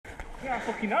Yeah, I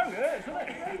fucking know it hurts, doesn't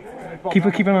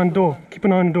it? Keep an eye on the door. Keep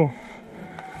an eye on the door.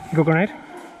 You got a grenade?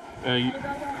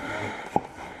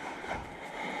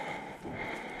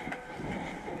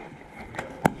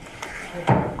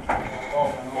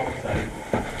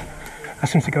 As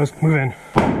soon as it goes, move in.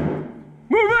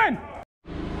 Move in!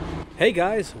 Hey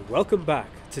guys, welcome back.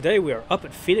 Today we are up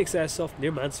at Phoenix Airsoft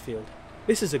near Mansfield.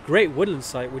 This is a great woodland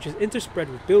site which is interspread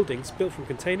with buildings built from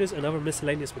containers and other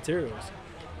miscellaneous materials.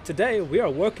 Today we are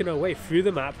working our way through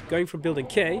the map, going from building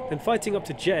K, then fighting up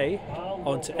to J,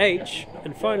 on to H,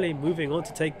 and finally moving on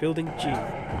to take building G.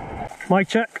 Mic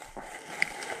check.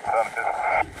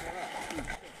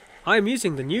 I am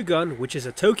using the new gun, which is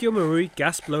a Tokyo Marui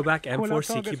gas blowback M4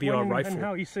 CQBR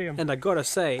rifle, and I gotta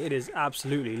say, it is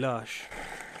absolutely lush.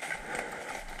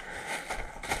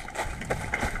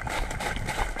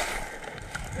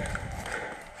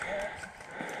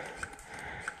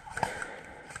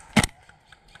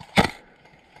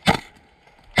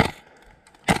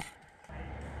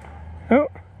 Oh.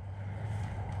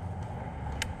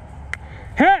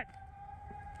 Hit!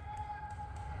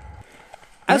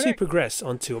 As we progress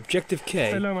onto Objective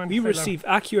K, we receive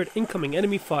accurate incoming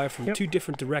enemy fire from two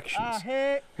different directions.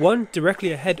 One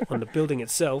directly ahead on the building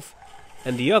itself,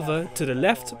 and the other to the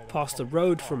left past the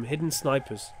road from hidden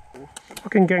snipers.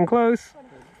 Fucking getting close.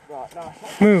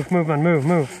 Move, man, move.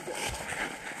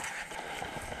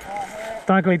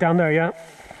 Diagonally down there, yeah.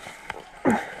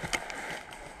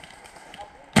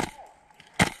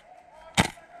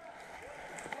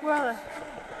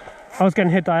 I was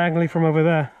getting hit diagonally from over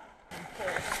there.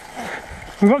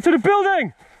 Move up to the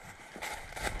building!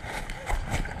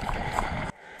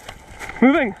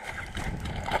 Moving!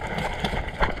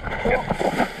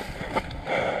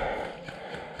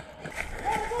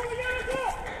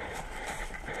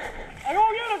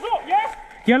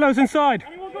 Yellow's inside!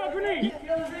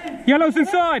 Yellow's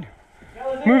inside!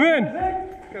 Move in!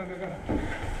 Go.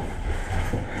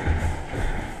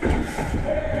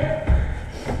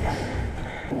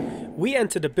 We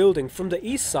enter the building from the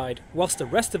east side, whilst the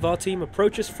rest of our team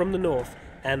approaches from the north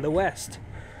and the west.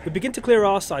 We begin to clear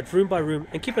our side room by room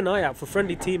and keep an eye out for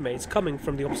friendly teammates coming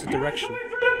from the opposite direction.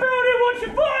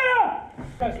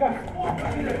 Let's go,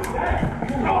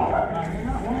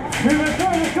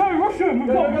 rush him!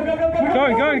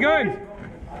 Going!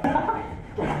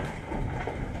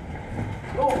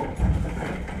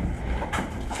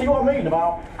 See what I mean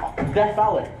about Death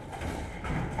Alley?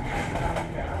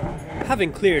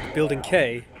 Having cleared Building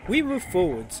K, we move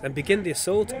forwards and begin the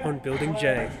assault on Building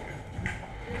J.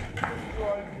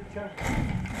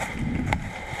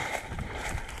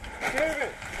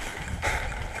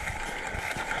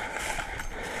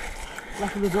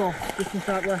 Left of the door, just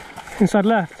inside left. Inside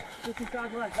left? Just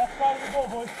inside left. Left side of the door,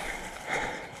 boys.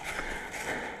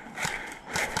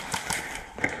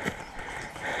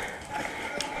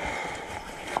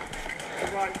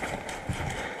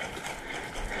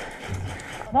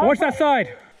 Watch that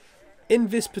side! In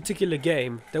this particular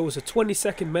game, there was a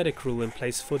 20-second medic rule in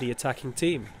place for the attacking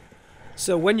team.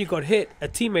 So when you got hit, a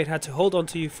teammate had to hold on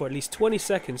to you for at least 20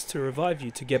 seconds to revive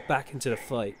you to get back into the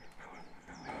fight.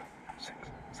 6,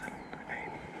 7, 8,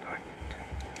 9,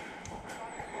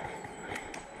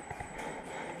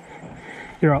 10.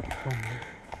 You're up.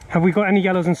 Have we got any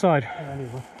yellows inside?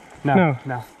 No.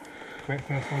 Great,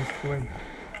 first one's to win.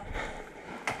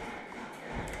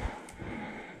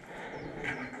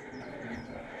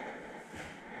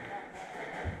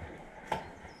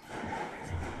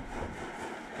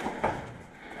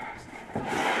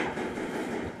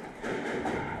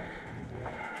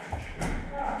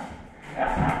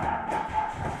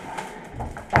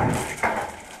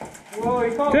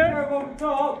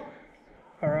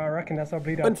 I reckon that's our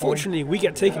bleed out. Unfortunately, we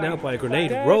get taken out by a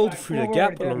grenade rolled through the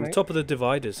gap along the top of the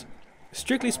dividers.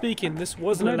 Strictly speaking, this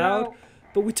wasn't allowed,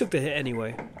 but we took the hit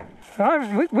anyway.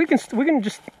 We can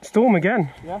just storm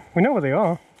again. Yeah. We know where they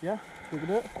are. Yeah, we can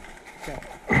do it. Okay.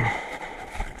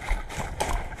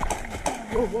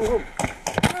 Whoa.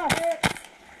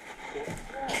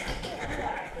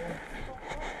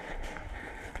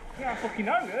 Yeah, I fucking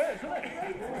know it hurts, doesn't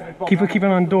it? Keep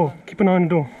an eye on the door. Keep an eye on the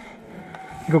door.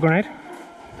 You got a grenade?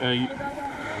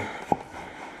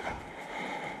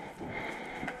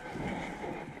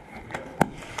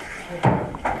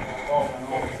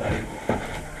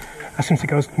 As soon as it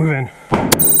goes, move in.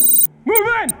 Move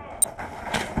in!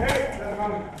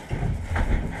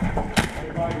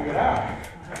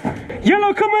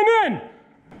 Yellow coming in!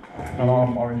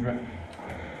 No, orange, red.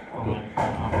 Look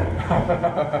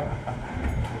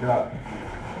at that.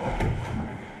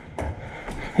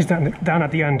 He's down at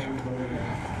the end.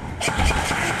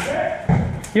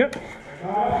 Yep.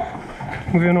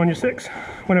 Moving on your 6.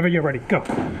 Whenever you're ready, go.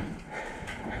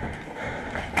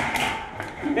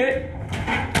 Hit.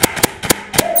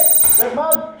 Hit,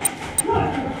 man.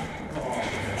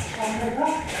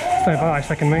 Stay by a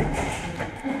second, mate.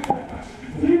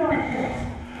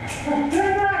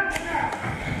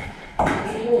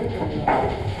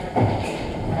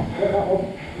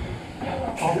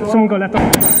 Someone go left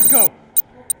on. Go.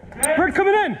 Bird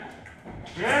coming in.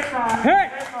 Hit.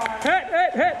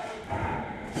 Hit.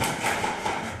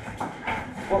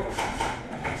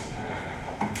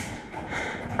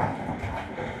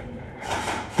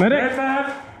 Medic.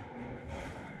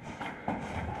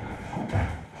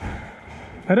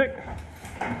 Medic.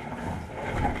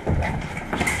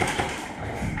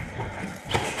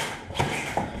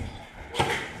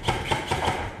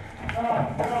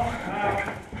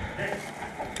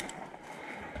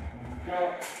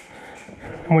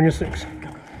 I'm on your 6.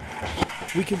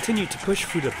 We continue to push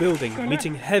through the building,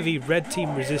 meeting heavy red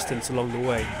team resistance along the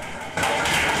way.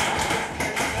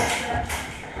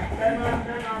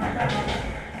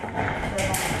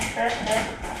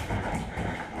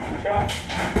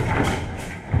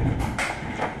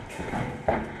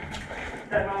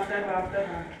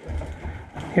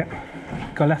 Yeah.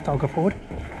 Go left, I'll go forward.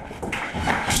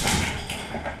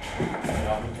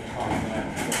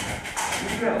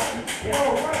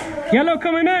 Yellow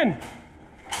coming in!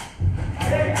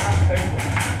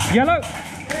 Yellow!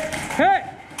 Hey!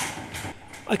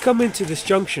 I come into this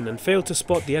junction and fail to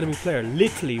spot the enemy player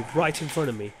literally right in front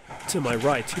of me, to my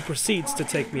right, who proceeds to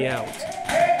take me out.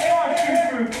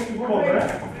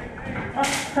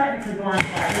 That's technically blind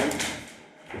firing.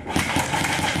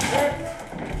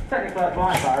 Technically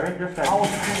blind firing, just saying. I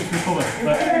wasn't thinking to cover,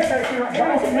 but... That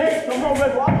wasn't me, I'm not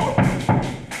red one.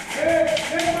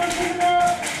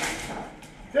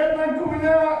 Dead man coming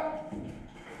out!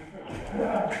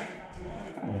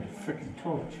 Freaking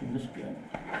torch in this game.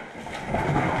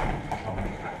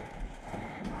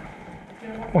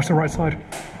 Watch the right side.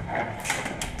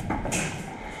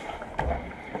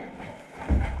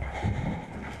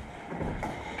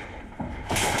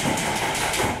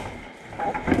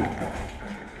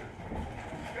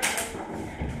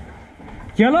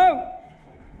 Yellow!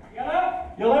 Yellow!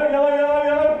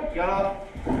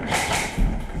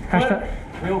 Hashtag.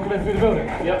 We all clear through the building?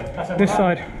 Yep. That's This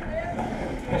side.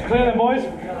 It's clear then, boys.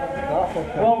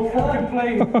 Well, fucking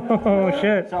play. Oh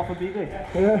shit. South of BB.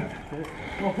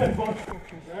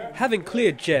 Having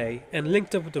cleared J and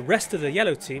linked up with the rest of the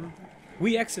yellow team,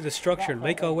 we exit the structure and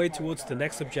make our way towards the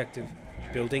next objective,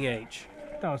 Building H.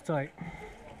 That was tight.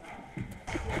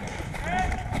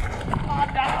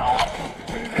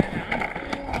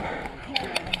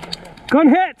 Gun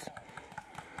hit!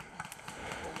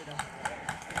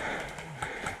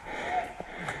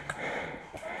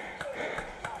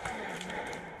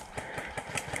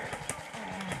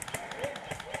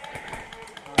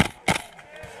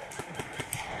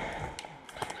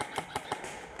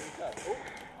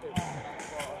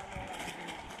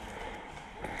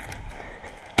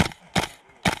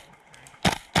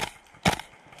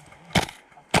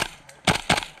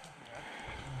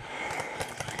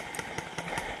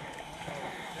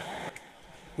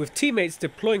 With teammates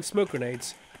deploying smoke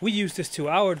grenades, we use this to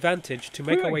our advantage to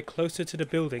make our way closer to the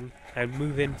building and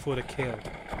move in for the kill.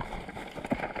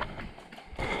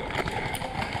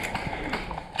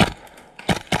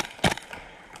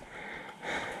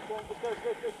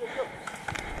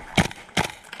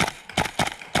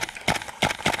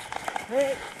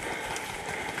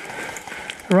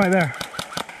 Right there.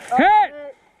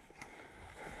 Hit!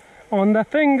 On the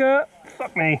finger.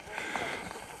 Fuck me.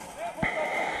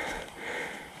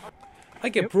 I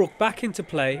get brought back into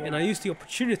play and I use the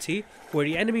opportunity where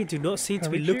the enemy do not seem to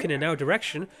be looking in our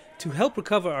direction to help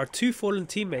recover our 2 fallen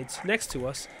teammates next to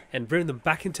us and bring them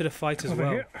back into the fight as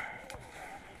well.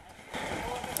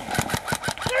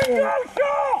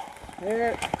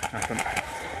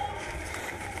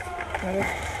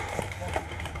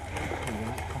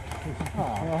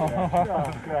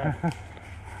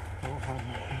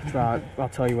 Right, I'll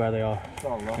tell you where they are.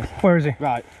 Where is he?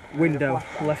 Right, window,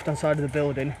 left hand side of the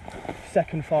building,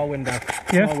 second far window.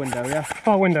 Yeah? Far window, yeah?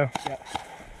 Far window. Yeah.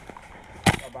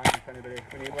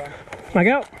 Mag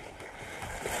out.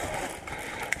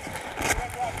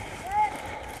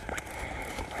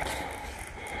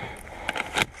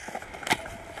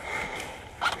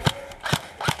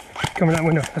 Coming out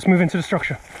window. Let's move into the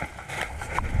structure.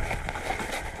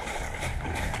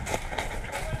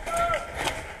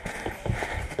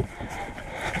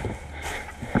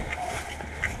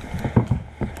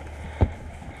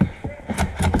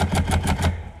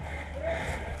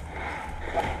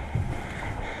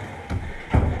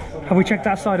 Have we checked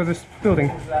that side of this building?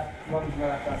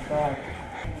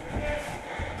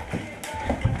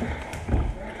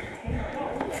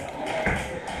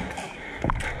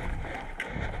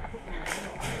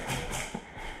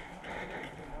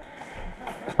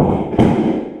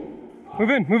 Move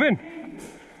in, move in.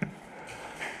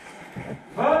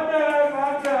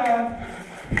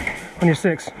 On your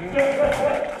 6.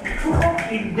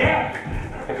 Fucking death!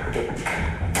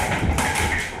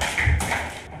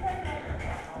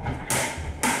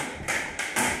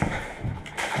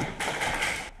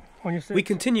 On your 6. We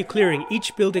continue clearing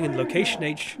each building in location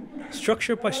H,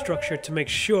 structure by structure, to make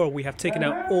sure we have taken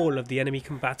out all of the enemy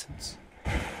combatants.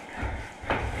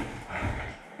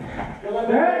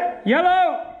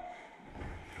 Yellow!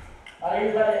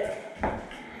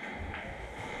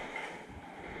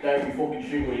 Don't you fucking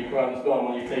shoot when you cry the storm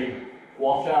on your team.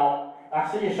 Watch out.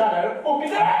 I see your shadow. Fucking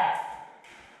there!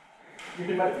 You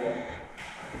can make it.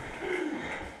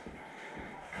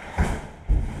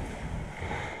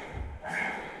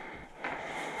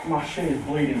 My shin is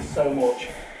bleeding so much.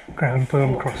 Ground,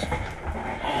 boom, cross.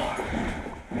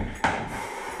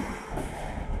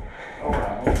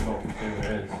 Alright, I'll look and see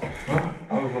where it is. Huh?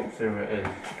 I'll look and see where it is.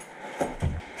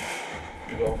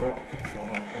 You got a bro?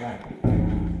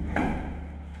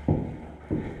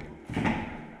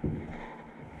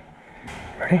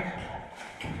 Ready?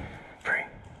 3.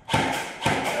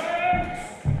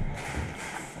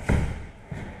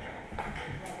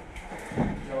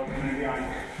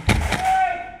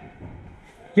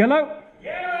 Yellow?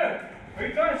 Yellow! What are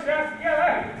you doing, Chef?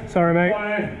 Yellow! Sorry, mate.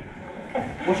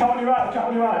 Watch out on your right, watch out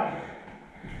on your right.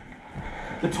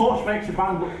 The torch makes your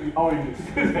band look orange.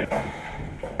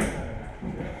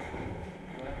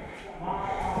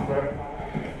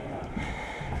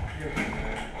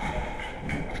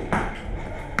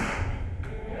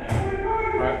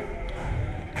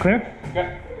 Clear?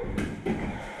 Yeah.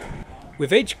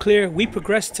 With H clear, we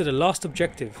progressed to the last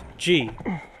objective, G.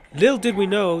 Little did we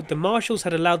know, the marshals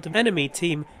had allowed the enemy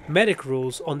team medic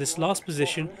rules on this last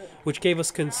position, which gave us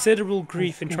considerable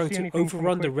grief in trying to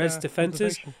overrun the Red's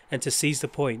defences and to seize the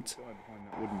point.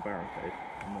 Wooden barricade.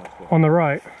 On the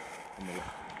right. On the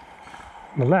left.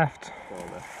 On the left. Far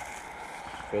left.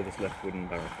 Furthest left wooden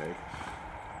barricade.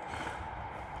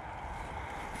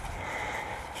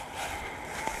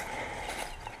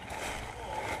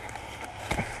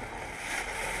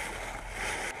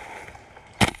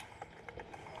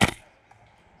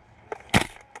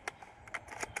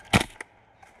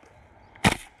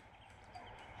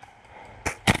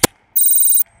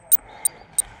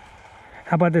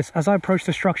 How about this? As I approach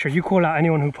the structure, you call out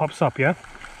anyone who pops up, yeah?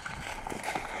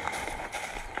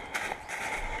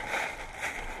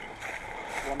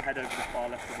 One head over the far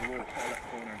left of the wall, far left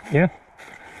corner. Yeah?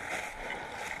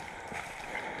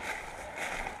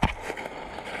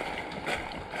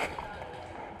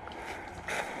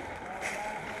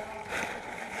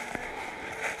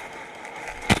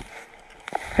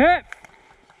 Hit!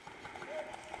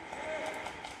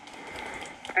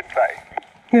 Did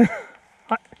they?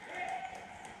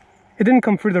 It didn't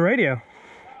come through the radio.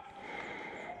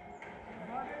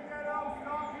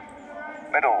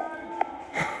 Middle.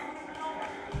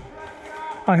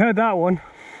 I heard that one.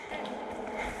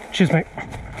 Cheers, mate.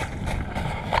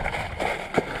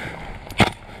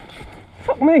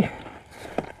 Fuck me.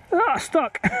 Ah,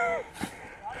 stuck.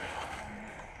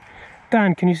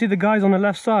 Dan, can you see the guys on the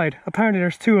left side? Apparently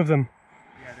there's 2 of them.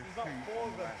 Yeah, there's 2.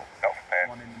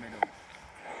 One in the middle.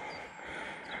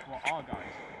 What are guys?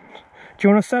 Do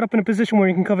you want to set up in a position where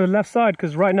you can cover the left side?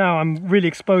 Because right now I'm really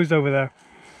exposed over there.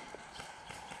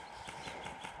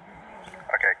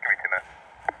 Okay, give me 2 minutes.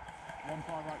 One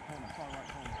far right corner,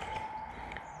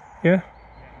 Yeah? Yeah,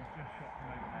 he's just shot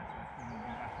from over there, so it's going to be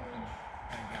back up and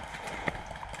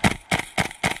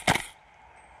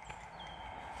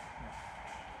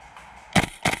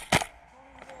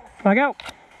Flag out.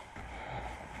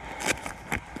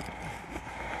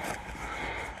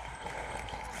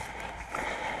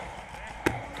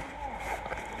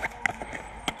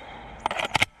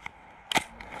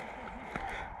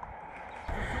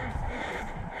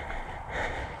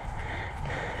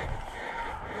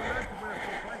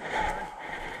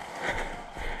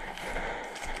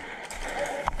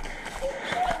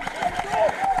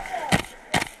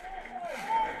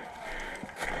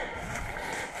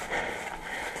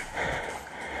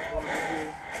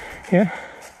 Yeah.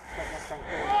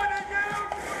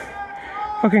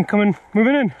 Fucking coming,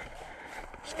 moving in.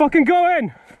 Just fucking go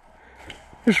in.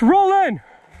 Just roll in.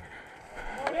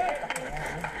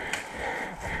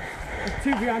 There's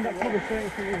 2 behind that cover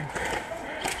straight for you.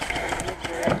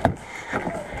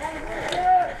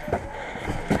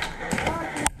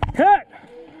 Hit.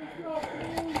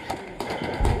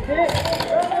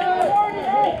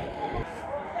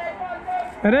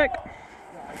 Medic.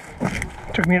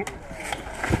 Took me in.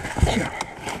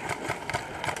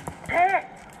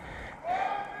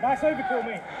 Nice overkill,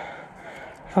 mate.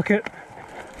 Fuck it.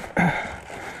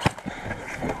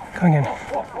 Coming in.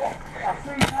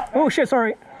 Oh shit,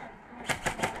 sorry.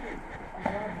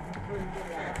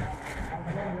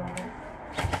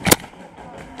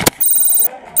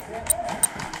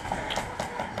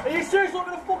 Are you seriously not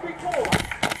gonna fucking call?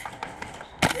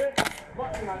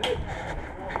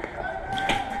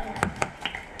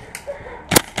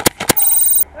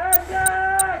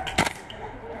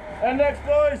 And next,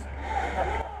 boys.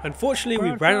 Unfortunately,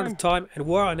 we ran out of time and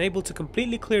were unable to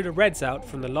completely clear the Reds out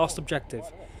from the last objective.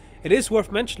 It is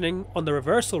worth mentioning, on the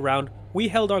reversal round, we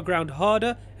held our ground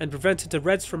harder and prevented the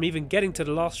Reds from even getting to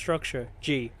the last structure,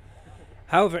 G.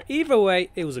 However, either way,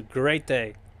 it was a great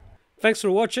day. Thanks for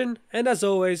watching, and as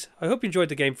always, I hope you enjoyed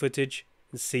the game footage,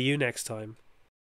 and see you next time.